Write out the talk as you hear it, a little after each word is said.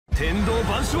天道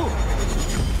万象。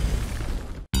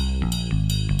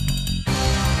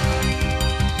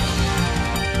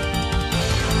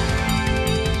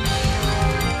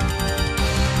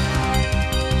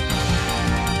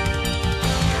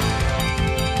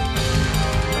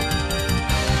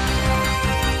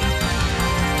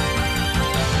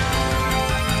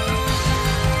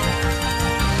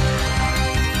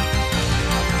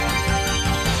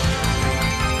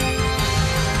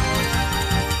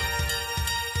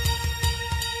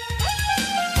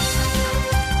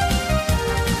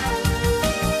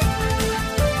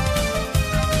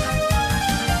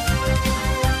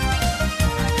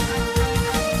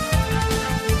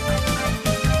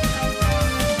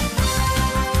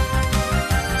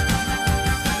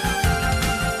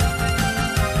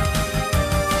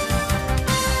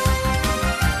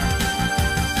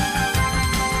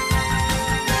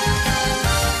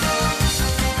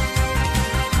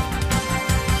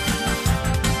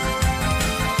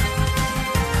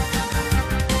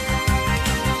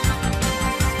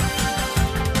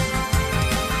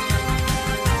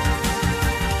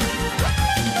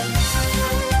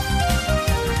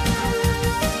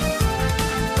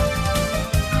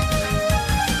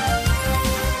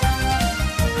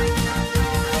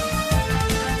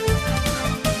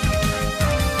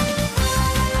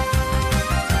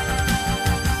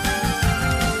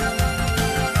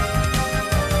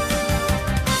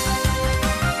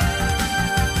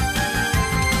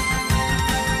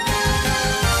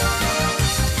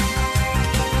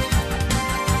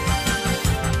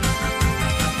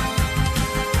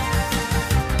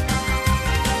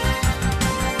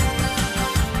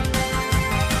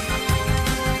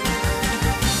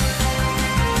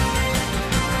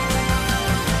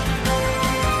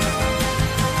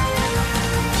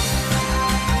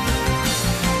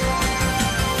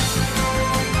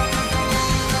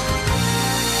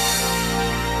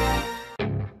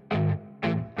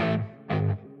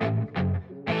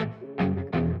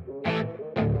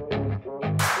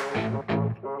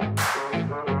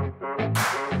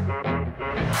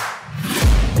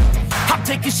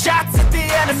 Taking shots at the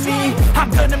enemy. I'm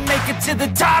gonna make it to the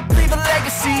top, leave a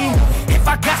legacy. If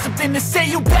I got something to say,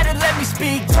 you better let me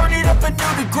speak. Turn it up a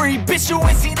new degree, bitch, you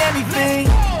ain't seen anything.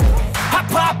 I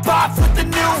pop off with the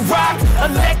new rock,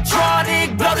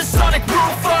 electronic, blow the sonic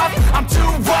roof up. I'm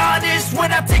too honest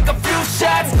when I take a few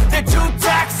shots. They're too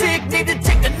toxic, need to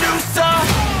take the noose off.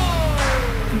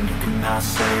 You cannot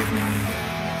save me,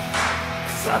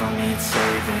 'cause I don't need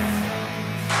saving.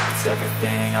 It's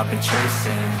everything I've been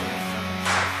chasing,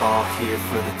 all here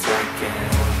for the taking.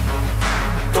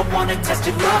 Don't wanna test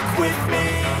your luck with me,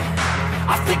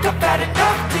 I think I've had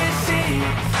enough disease.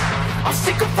 I'm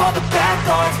sick of all the bad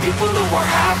thoughts, people who are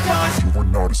half-nots. You are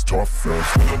not as tough as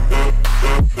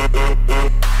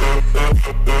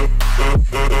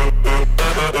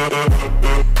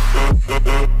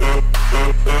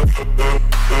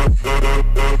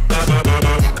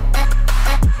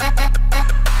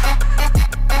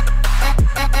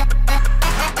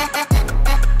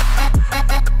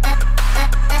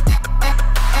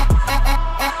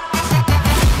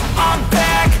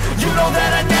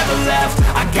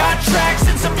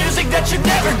you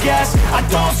never guess. I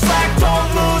don't slack, don't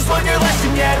lose, learn your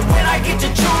lesson yet. When I get to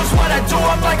choose what I do,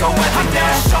 I'm like a weapon. I'm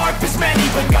not sharp as many,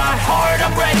 but got hard.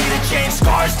 I'm ready to change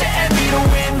scars to envy, to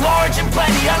win large and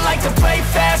plenty. I like to play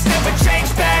fast, never change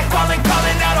back. Calling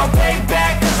out, I'll pay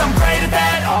back, 'cause I'm great at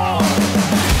that. Oh,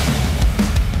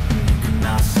 you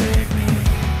cannot save me,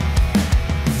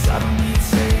 'cause I don't need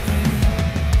saving.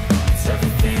 It's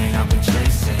everything I've been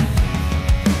chasing,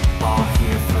 all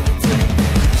here for the taking.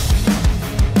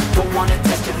 Don't wanna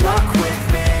test your luck with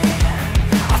me,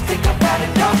 I think I've had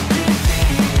enough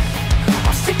disease.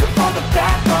 I'm sick of all the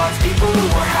bad thoughts, people who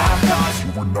are half-nots.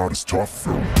 You are not as tough,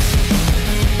 Phil.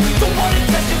 Don't wanna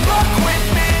test your luck with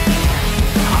me,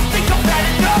 I think I've had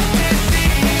enough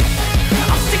disease.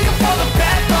 I'm sick of all the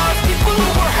bad thoughts, people who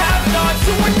are half-nots.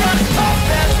 You are not as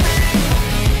tough as me.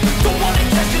 Don't wanna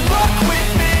test your luck with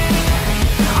me,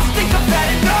 I think I've had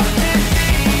enough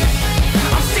disease.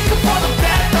 I'm sick of all the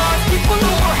bad thoughts, people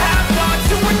who are half-nots.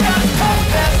 You are not as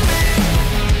tough as me.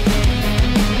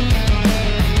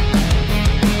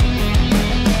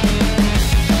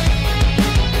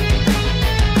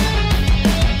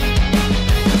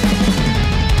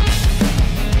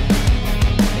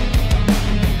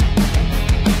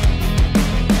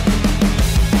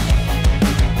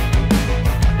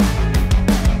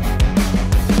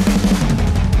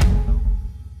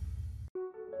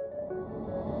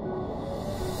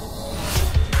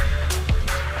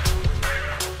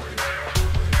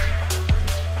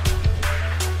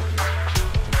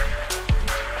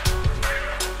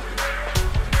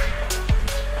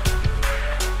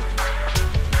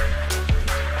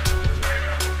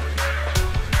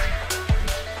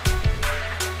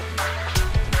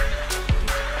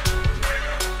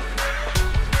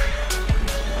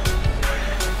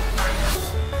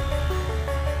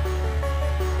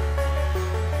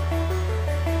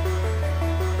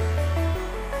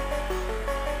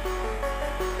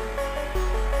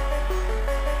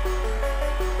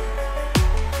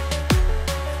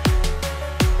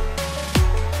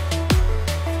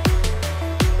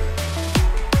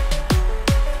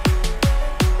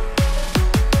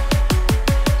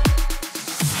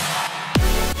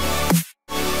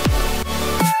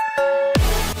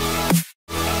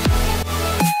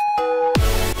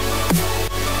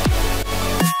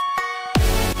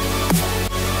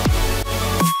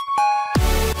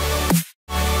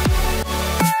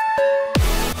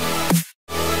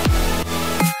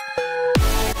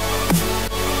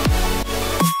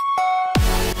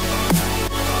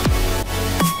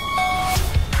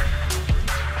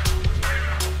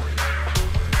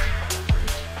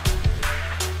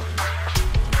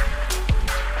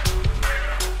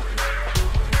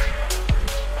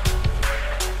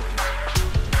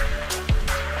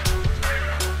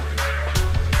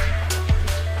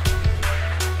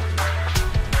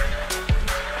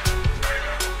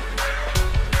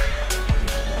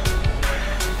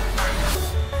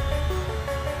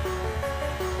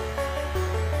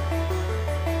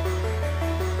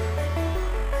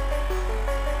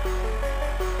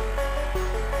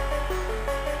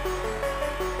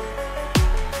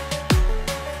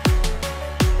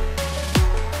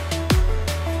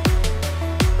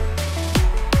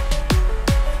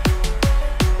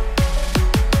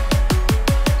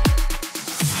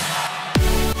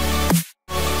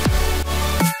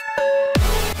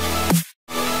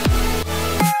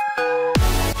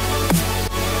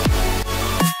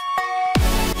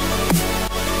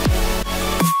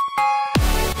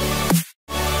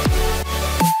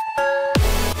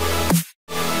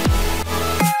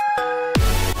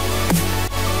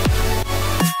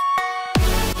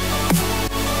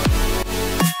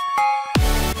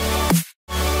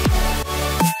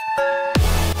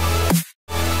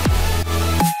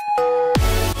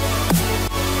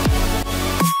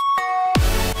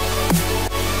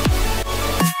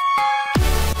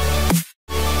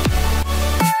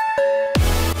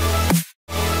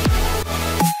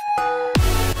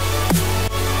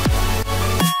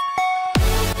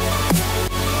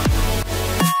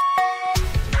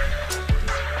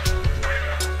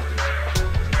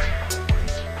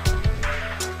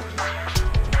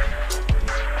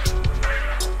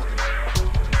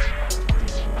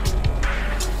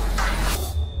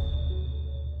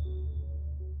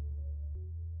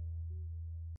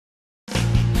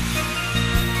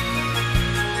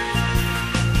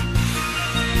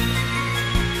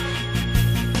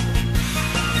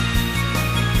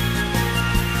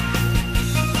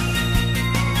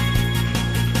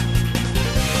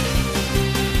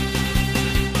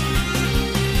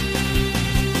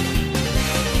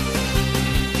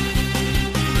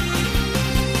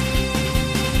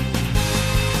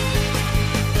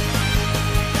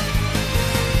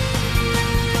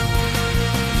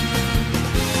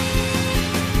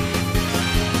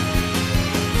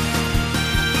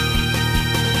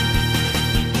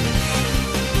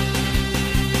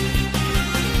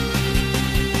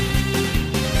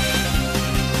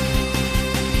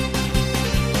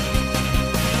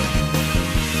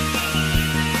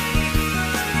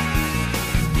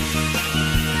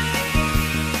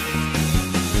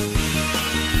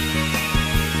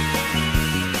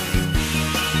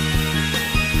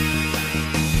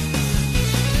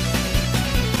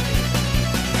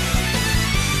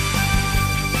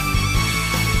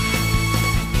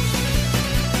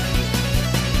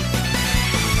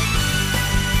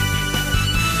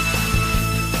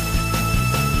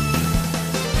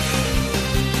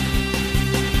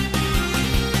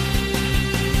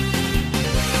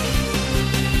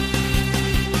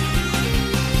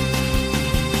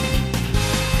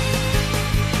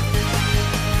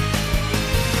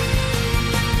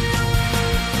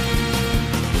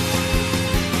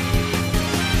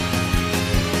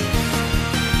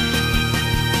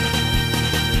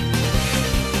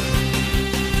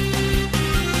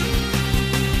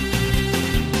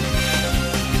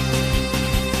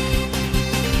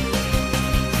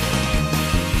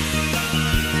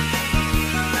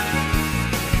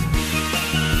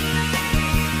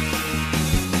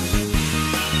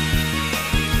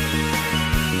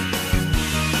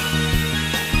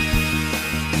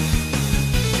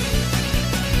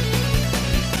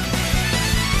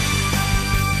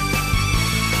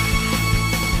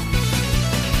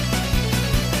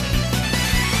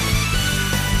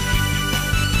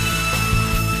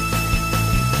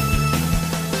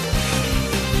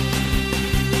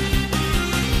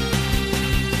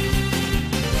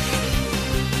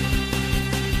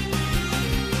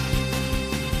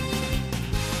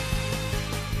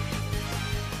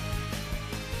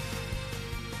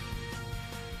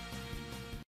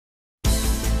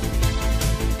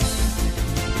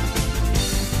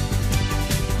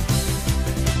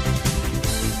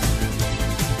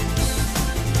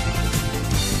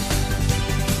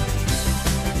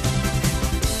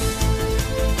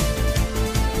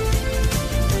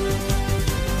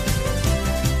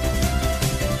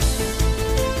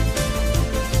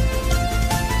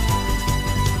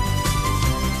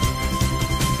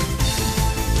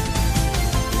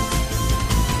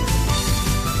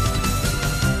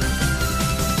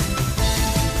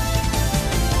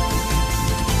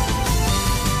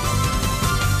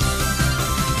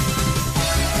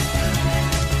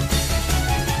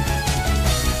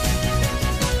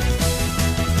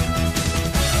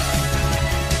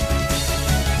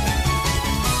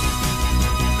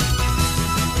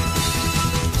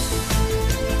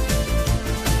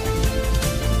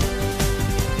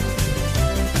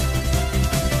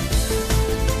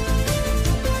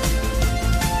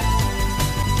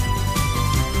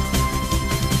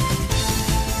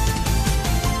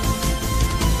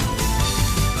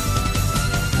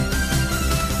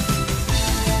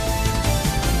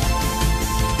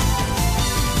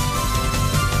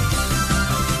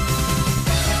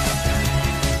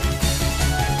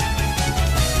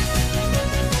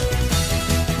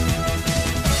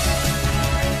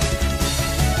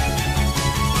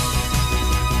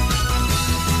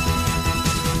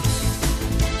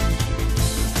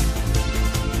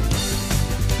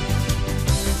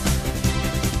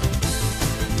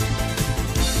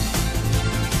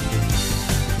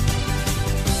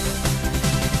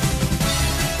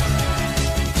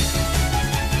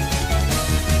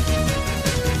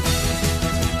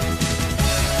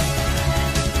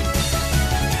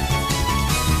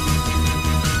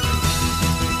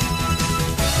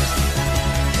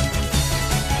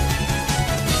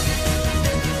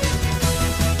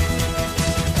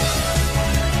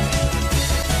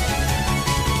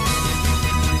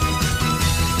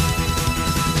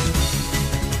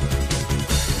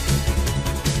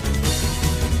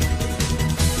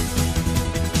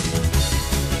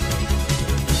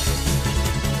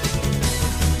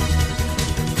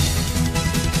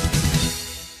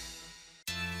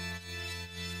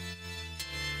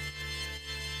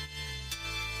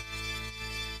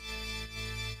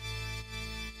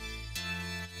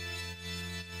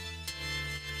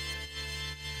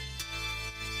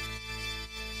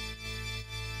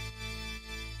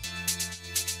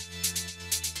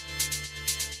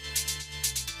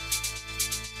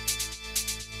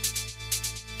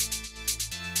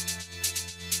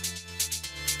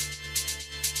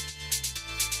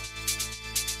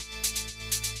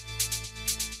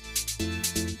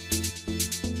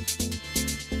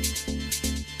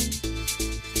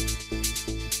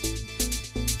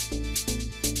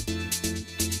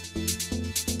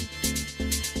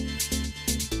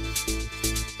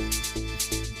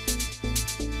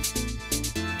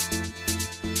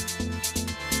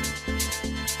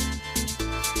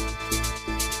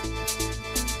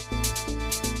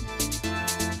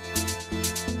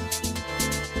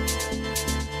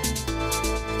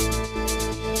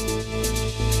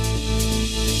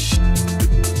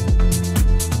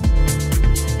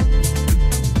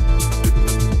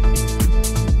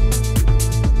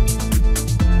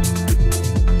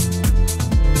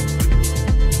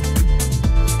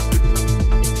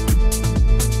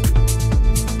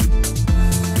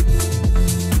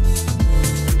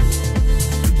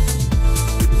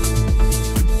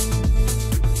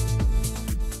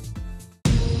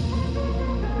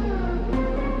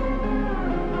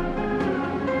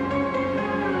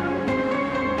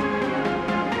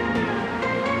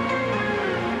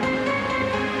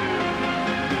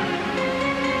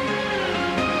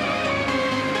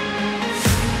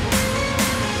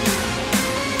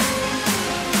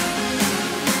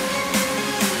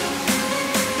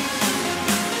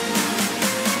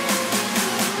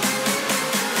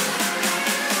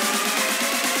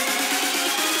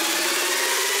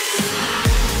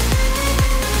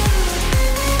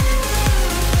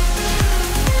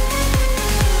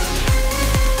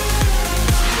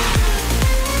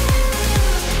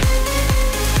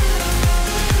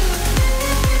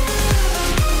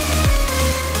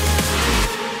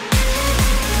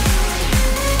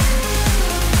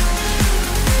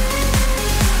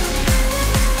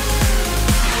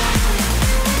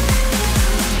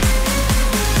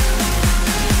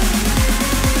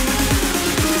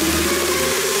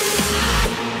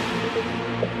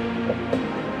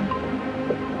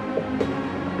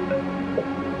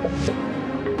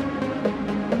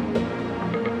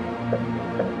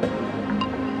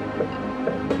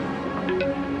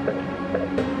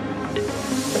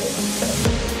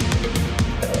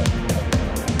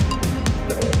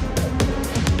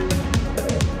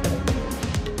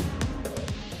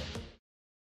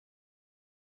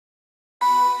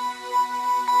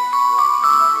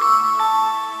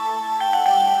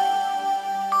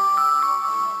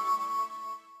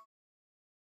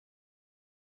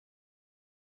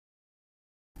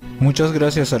 Muchas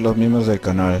gracias a los miembros del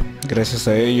canal, gracias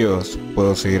a ellos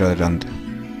puedo seguir adelante.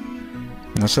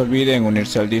 No se olviden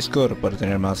unirse al Discord para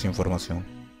tener más información.